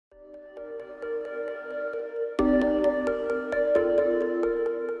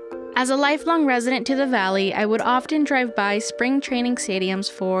As a lifelong resident to the Valley, I would often drive by spring training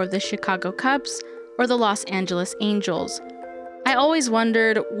stadiums for the Chicago Cubs or the Los Angeles Angels. I always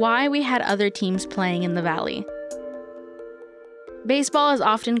wondered why we had other teams playing in the Valley. Baseball is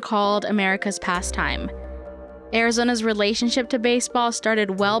often called America's pastime. Arizona's relationship to baseball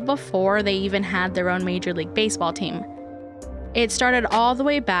started well before they even had their own Major League Baseball team. It started all the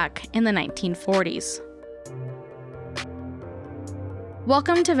way back in the 1940s.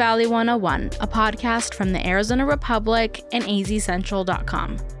 Welcome to Valley 101, a podcast from the Arizona Republic and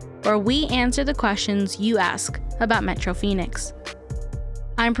azcentral.com, where we answer the questions you ask about Metro Phoenix.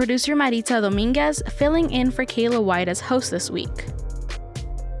 I'm producer Maritza Dominguez, filling in for Kayla White as host this week.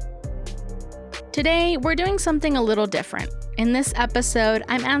 Today, we're doing something a little different. In this episode,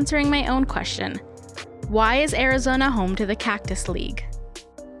 I'm answering my own question. Why is Arizona home to the Cactus League?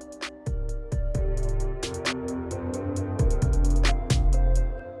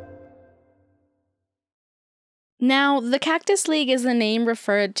 Now, the Cactus League is the name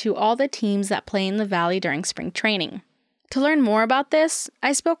referred to all the teams that play in the Valley during spring training. To learn more about this,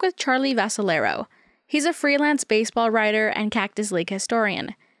 I spoke with Charlie Vassalero. He's a freelance baseball writer and Cactus League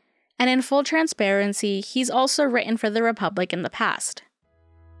historian. And in full transparency, he's also written for the Republic in the past.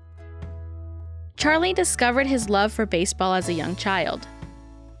 Charlie discovered his love for baseball as a young child.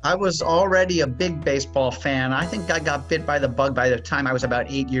 I was already a big baseball fan. I think I got bit by the bug by the time I was about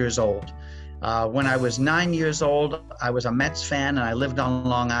 8 years old. When I was 9 years old, I was a Mets fan and I lived on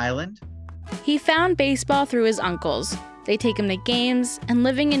Long Island. He found baseball through his uncles. They take him to games, and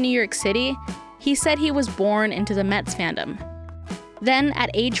living in New York City, he said he was born into the Mets fandom. Then, at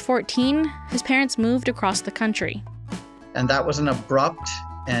age 14, his parents moved across the country. And that was an abrupt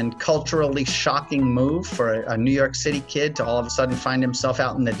and culturally shocking move for a New York City kid to all of a sudden find himself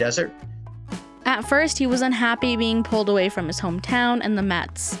out in the desert. At first, he was unhappy being pulled away from his hometown and the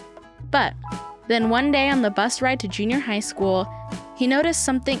Mets. But then one day on the bus ride to junior high school, he noticed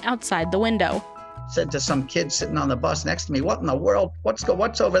something outside the window. Said to some kid sitting on the bus next to me, "What in the world?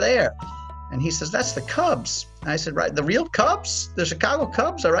 What's over there?" And he says, "That's the Cubs." And I said, "Right, the real Cubs? The Chicago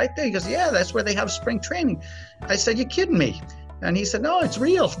Cubs are right there." He goes, "Yeah, that's where they have spring training." I said, "You're kidding me." And he said, "No, it's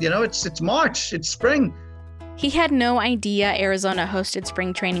real. It's March, it's spring." He had no idea Arizona hosted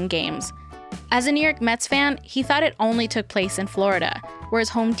spring training games. As a New York Mets fan, he thought it only took place in Florida, where his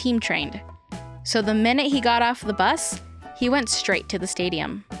home team trained. So the minute he got off the bus, he went straight to the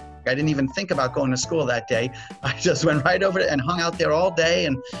stadium. I didn't even think about going to school that day. I just went right over and hung out there all day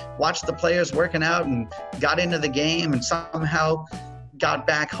and watched the players working out and got into the game and somehow got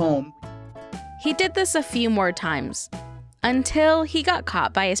back home. He did this a few more times, until he got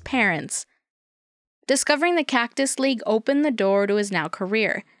caught by his parents. Discovering the Cactus League opened the door to his now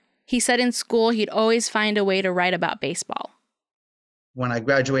career. He said in school he'd always find a way to write about baseball. When I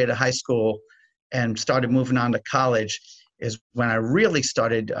graduated high school and started moving on to college is when I really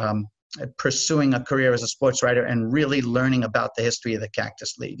started pursuing a career as a sports writer and really learning about the history of the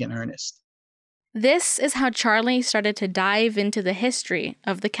Cactus League in earnest. This is how Charlie started to dive into the history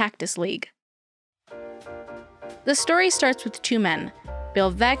of the Cactus League. The story starts with two men,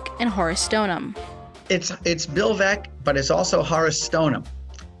 Bill Veeck and Horace Stoneham. It's Bill Veeck, but it's also Horace Stoneham.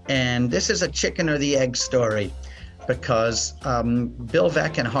 And this is a chicken or the egg story because Bill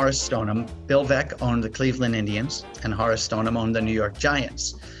Veeck and Horace Stoneham, Bill Veeck owned the Cleveland Indians and Horace Stoneham owned the New York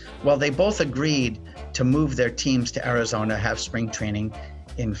Giants. Well, they both agreed to move their teams to Arizona, have spring training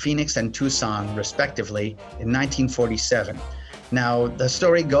in Phoenix and Tucson, respectively, in 1947. Now, the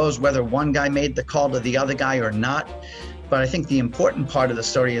story goes whether one guy made the call to the other guy or not, but I think the important part of the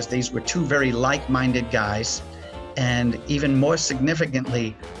story is these were two very like-minded guys. And even more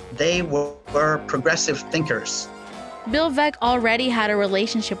significantly, they were progressive thinkers. Bill Veeck already had a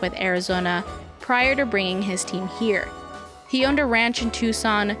relationship with Arizona prior to bringing his team here. He owned a ranch in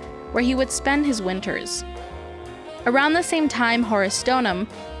Tucson where he would spend his winters. Around the same time, Horace Stoneham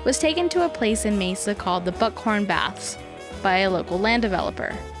was taken to a place in Mesa called the Buckhorn Baths by a local land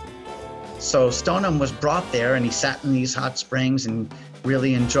developer. So Stoneham was brought there and he sat in these hot springs and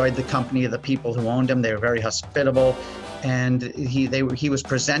really enjoyed the company of the people who owned him. They were very hospitable. And he was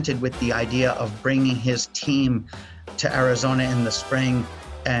presented with the idea of bringing his team to Arizona in the spring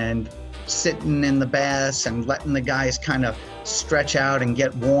and sitting in the baths and letting the guys kind of stretch out and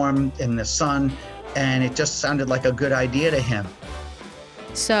get warm in the sun. And it just sounded like a good idea to him.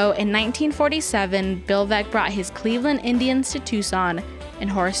 So in 1947, Bill Veeck brought his Cleveland Indians to Tucson, and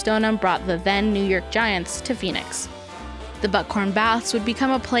Horace Stoneham brought the then New York Giants to Phoenix. The Buckhorn Baths would become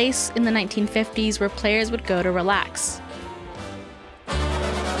a place in the 1950s where players would go to relax.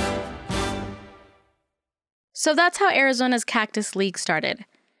 So that's how Arizona's Cactus League started.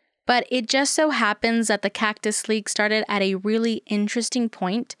 But it just so happens that the Cactus League started at a really interesting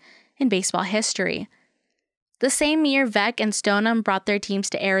point in baseball history. The same year Veeck and Stoneham brought their teams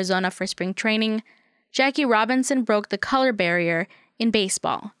to Arizona for spring training, Jackie Robinson broke the color barrier in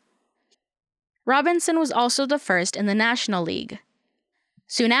baseball. Robinson was also the first in the National League.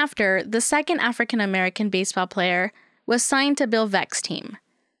 Soon after, the second African-American baseball player was signed to Bill Veeck's team.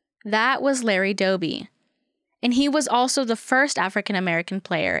 That was Larry Doby. And he was also the first African-American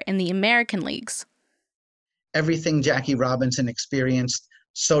player in the American leagues. Everything Jackie Robinson experienced,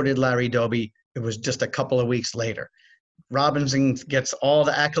 so did Larry Doby. It was just a couple of weeks later. Robinson gets all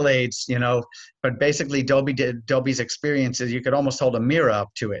the accolades, but basically Doby's experiences, you could almost hold a mirror up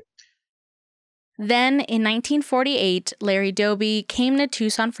to it. Then, in 1948, Larry Doby came to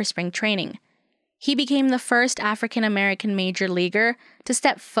Tucson for spring training. He became the first African-American major leaguer to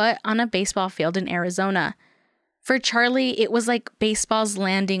step foot on a baseball field in Arizona. For Charlie, it was like baseball's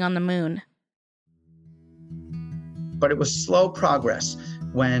landing on the moon. But it was slow progress.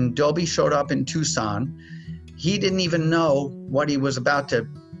 When Doby showed up in Tucson, he didn't even know what he was about to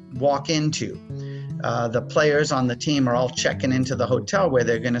walk into. The players on the team are all checking into the hotel where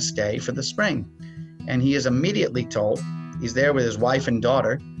they're going to stay for the spring. And he is immediately told, he's there with his wife and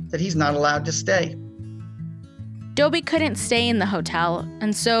daughter, that he's not allowed to stay. Doby couldn't stay in the hotel,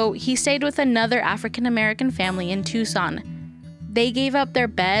 and so he stayed with another African-American family in Tucson. They gave up their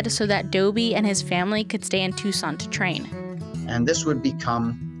bed so that Doby and his family could stay in Tucson to train. And this would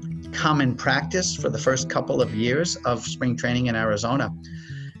become common practice for the first couple of years of spring training in Arizona.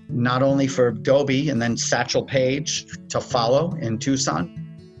 Not only for Doby and then Satchel Paige to follow in Tucson.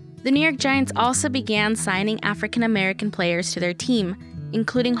 The New York Giants also began signing African-American players to their team,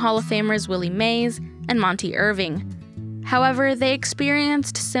 including Hall of Famers Willie Mays and Monty Irving. However, they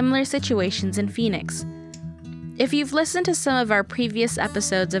experienced similar situations in Phoenix. If you've listened to some of our previous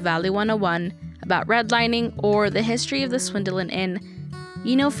episodes of Valley 101 about redlining or the history of the Swindle Inn,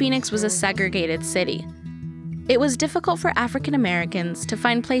 you know Phoenix was a segregated city. It was difficult for African Americans to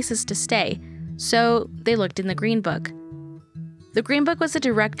find places to stay, so they looked in the Green Book. The Green Book was a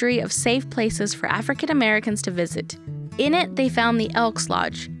directory of safe places for African Americans to visit. In it, they found the Elks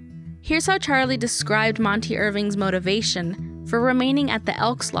Lodge. Here's how Charlie described Monty Irving's motivation for remaining at the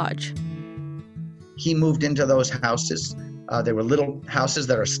Elks Lodge. He moved into those houses. There were little houses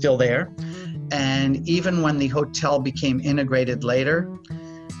that are still there. And even when the hotel became integrated later,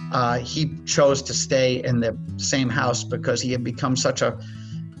 he chose to stay in the same house because he had become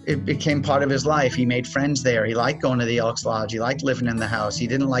it became part of his life. He made friends there. He liked going to the Elks Lodge. He liked living in the house. He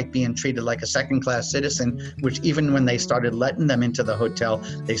didn't like being treated like a second-class citizen, which even when they started letting them into the hotel,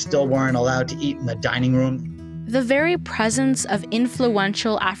 they still weren't allowed to eat in the dining room. The very presence of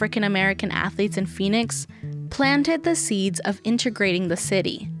influential African-American athletes in Phoenix planted the seeds of integrating the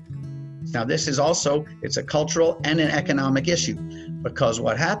city. Now, this is also, it's a cultural and an economic issue, because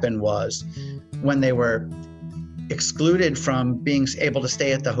what happened was when they were excluded from being able to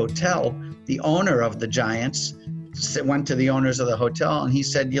stay at the hotel, the owner of the Giants went to the owners of the hotel and he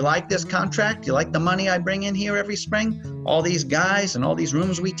said, "You like this contract? You like the money I bring in here every spring? All these guys and all these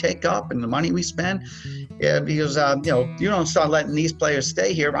rooms we take up and the money we spend? Yeah, because you don't start letting these players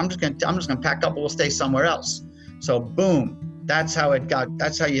stay here. I'm just gonna pack up and we'll stay somewhere else." So boom, that's how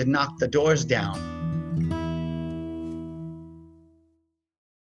you knock the doors down.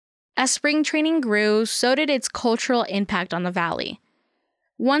 As spring training grew, so did its cultural impact on the Valley.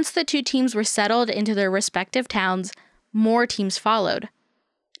 Once the two teams were settled into their respective towns, more teams followed.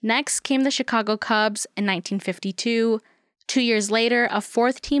 Next came the Chicago Cubs in 1952. 2 years later, a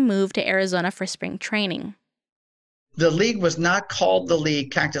fourth team moved to Arizona for spring training. The league was not called the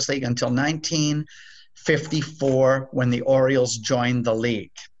Cactus League until 1954 when the Orioles joined the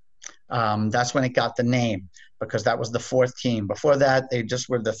league. That's when it got the name, because that was the fourth team. Before that, they just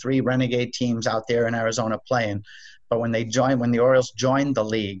were the three renegade teams out there in Arizona playing. But when the Orioles joined the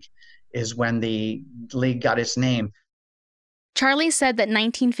league is when the league got its name. Charlie said that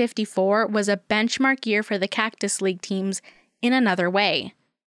 1954 was a benchmark year for the Cactus League teams in another way.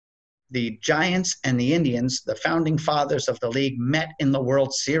 The Giants and the Indians, the founding fathers of the league, met in the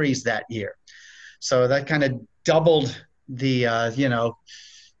World Series that year. So that kind of doubled the,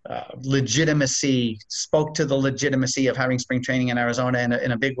 legitimacy, spoke to the legitimacy of having spring training in Arizona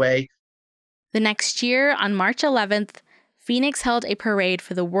in a big way. The next year, on March 11th, Phoenix held a parade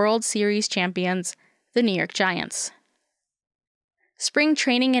for the World Series champions, the New York Giants. Spring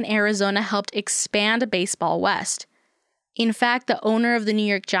training in Arizona helped expand baseball west. In fact, the owner of the New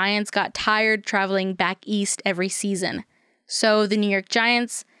York Giants got tired traveling back east every season, so the New York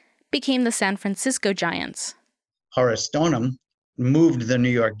Giants became the San Francisco Giants. Horace Stoneham moved the New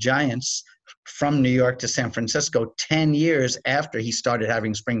York Giants from New York to San Francisco 10 years after he started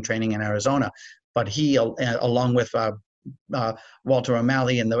having spring training in Arizona. But he, along with Walter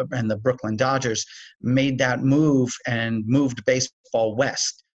O'Malley and the Brooklyn Dodgers, made that move and moved baseball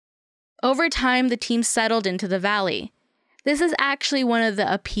west. Over time, the team settled into the Valley. This is actually one of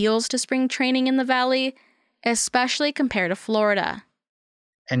the appeals to spring training in the Valley, especially compared to Florida.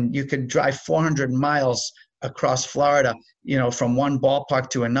 And you could drive 400 miles across Florida, from one ballpark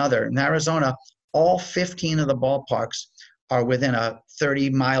to another. In Arizona, all 15 of the ballparks are within a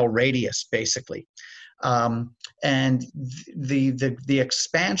 30-mile radius, basically. And the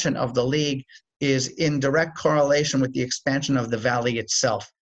expansion of the league is in direct correlation with the expansion of the Valley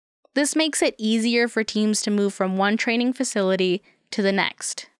itself. This makes it easier for teams to move from one training facility to the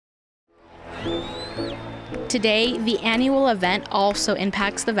next. Today, the annual event also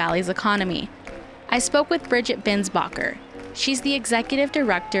impacts the Valley's economy. I spoke with Bridget Binsbacher. She's the executive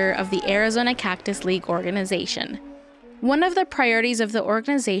director of the Arizona Cactus League organization. One of the priorities of the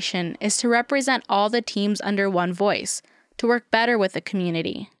organization is to represent all the teams under one voice, to work better with the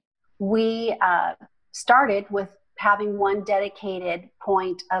community. We started with having one dedicated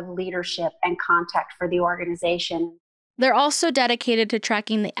point of leadership and contact for the organization. They're also dedicated to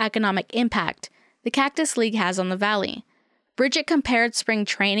tracking the economic impact the Cactus League has on the Valley. Bridget compared spring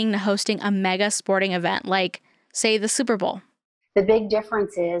training to hosting a mega sporting event like, say, the Super Bowl. The big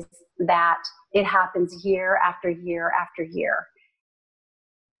difference is that it happens year after year after year.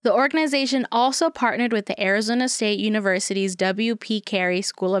 The organization also partnered with the Arizona State University's W.P. Carey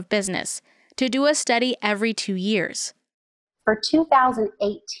School of Business to do a study every 2 years. For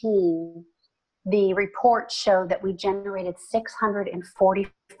 2018, the report showed that we generated $644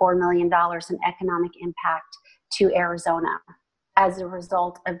 million in economic impact to Arizona as a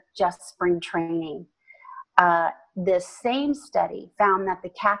result of just spring training. This same study found that the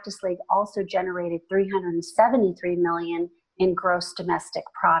Cactus League also generated $373 million in gross domestic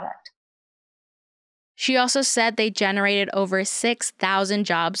product. She also said they generated over 6,000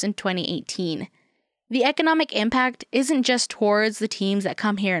 jobs in 2018. The economic impact isn't just towards the teams that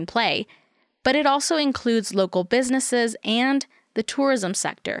come here and play, but it also includes local businesses and the tourism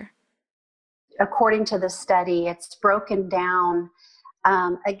sector. According to the study, it's broken down.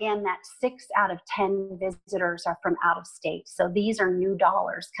 Again, that 6 out of 10 visitors are from out of state. So these are new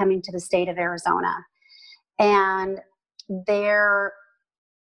dollars coming to the state of Arizona. And they're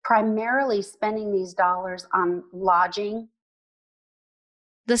primarily spending these dollars on lodging.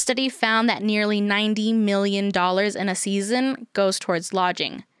 The study found that nearly $90 million in a season goes towards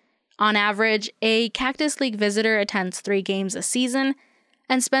lodging. On average, a Cactus League visitor attends 3 games a season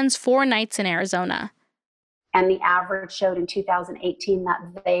and spends 4 nights in Arizona. And the average showed in 2018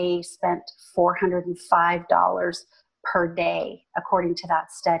 that they spent $405 per day, according to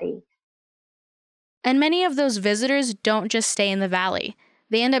that study. And many of those visitors don't just stay in the Valley.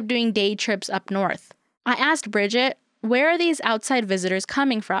 They end up doing day trips up north. I asked Bridget, where are these outside visitors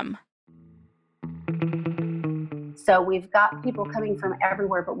coming from? So we've got people coming from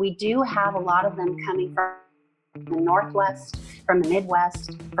everywhere, but we do have a lot of them coming from the Northwest, from the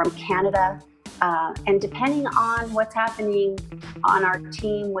Midwest, from Canada. And depending on what's happening on our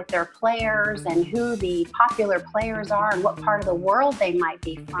team with their players and who the popular players are and what part of the world they might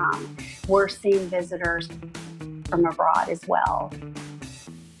be from, we're seeing visitors from abroad as well.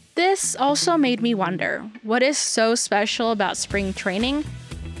 This also made me wonder, what is so special about spring training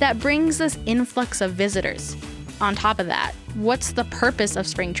that brings this influx of visitors? On top of that, what's the purpose of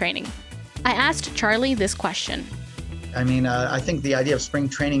spring training? I asked Charlie this question. I think the idea of spring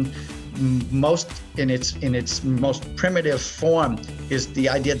training, most in its most primitive form, is the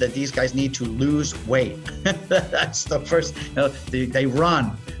idea that these guys need to lose weight. That's the first. They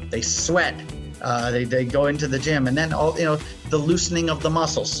run, they sweat, they go into the gym, and then all the loosening of the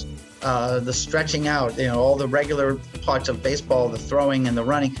muscles, the stretching out, all the regular parts of baseball, the throwing and the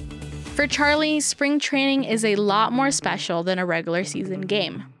running. For Charlie, spring training is a lot more special than a regular season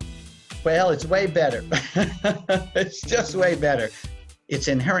game. Well, it's way better. It's just way better. Its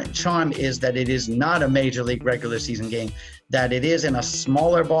inherent charm is that it is not a major league regular season game, that it is in a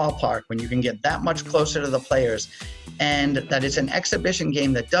smaller ballpark when you can get that much closer to the players, and that it's an exhibition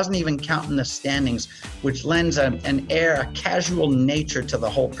game that doesn't even count in the standings, which lends a casual nature to the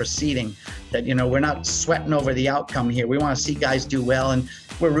whole proceeding, that, we're not sweating over the outcome here. We want to see guys do well, and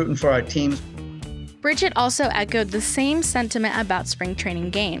we're rooting for our teams. Bridget also echoed the same sentiment about spring training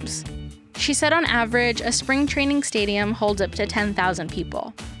games. She said on average, a spring training stadium holds up to 10,000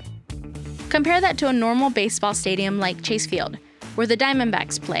 people. Compare that to a normal baseball stadium like Chase Field, where the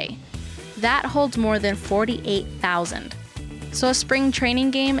Diamondbacks play. That holds more than 48,000. so a spring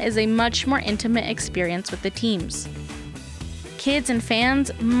training game is a much more intimate experience with the teams. Kids and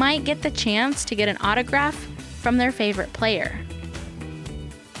fans might get the chance to get an autograph from their favorite player.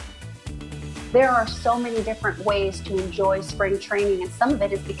 There are so many different ways to enjoy spring training, and some of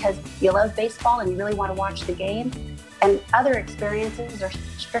it is because you love baseball and you really want to watch the game. And other experiences are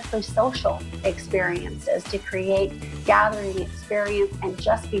strictly social experiences to create gathering experience and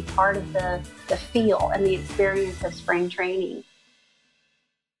just be part of the feel and the experience of spring training.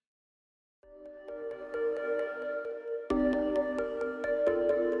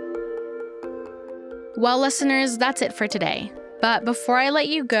 Well, listeners, that's it for today. But before I let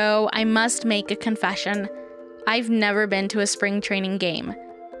you go, I must make a confession. I've never been to a spring training game.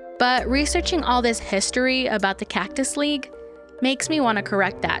 But researching all this history about the Cactus League makes me want to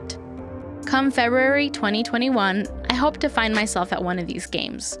correct that. Come February 2021, I hope to find myself at one of these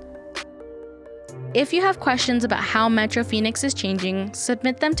games. If you have questions about how Metro Phoenix is changing,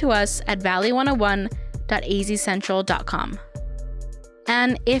 submit them to us at valley101.azcentral.com.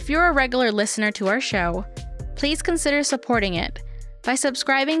 And if you're a regular listener to our show, please consider supporting it by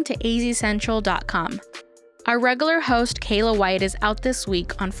subscribing to azcentral.com. Our regular host, Kayla White, is out this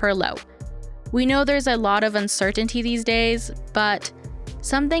week on furlough. We know there's a lot of uncertainty these days, but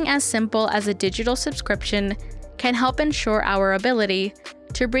something as simple as a digital subscription can help ensure our ability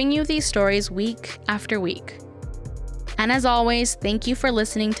to bring you these stories week after week. And as always, thank you for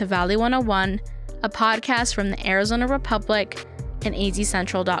listening to Valley 101, a podcast from the Arizona Republic and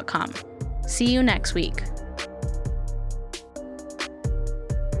azcentral.com. See you next week.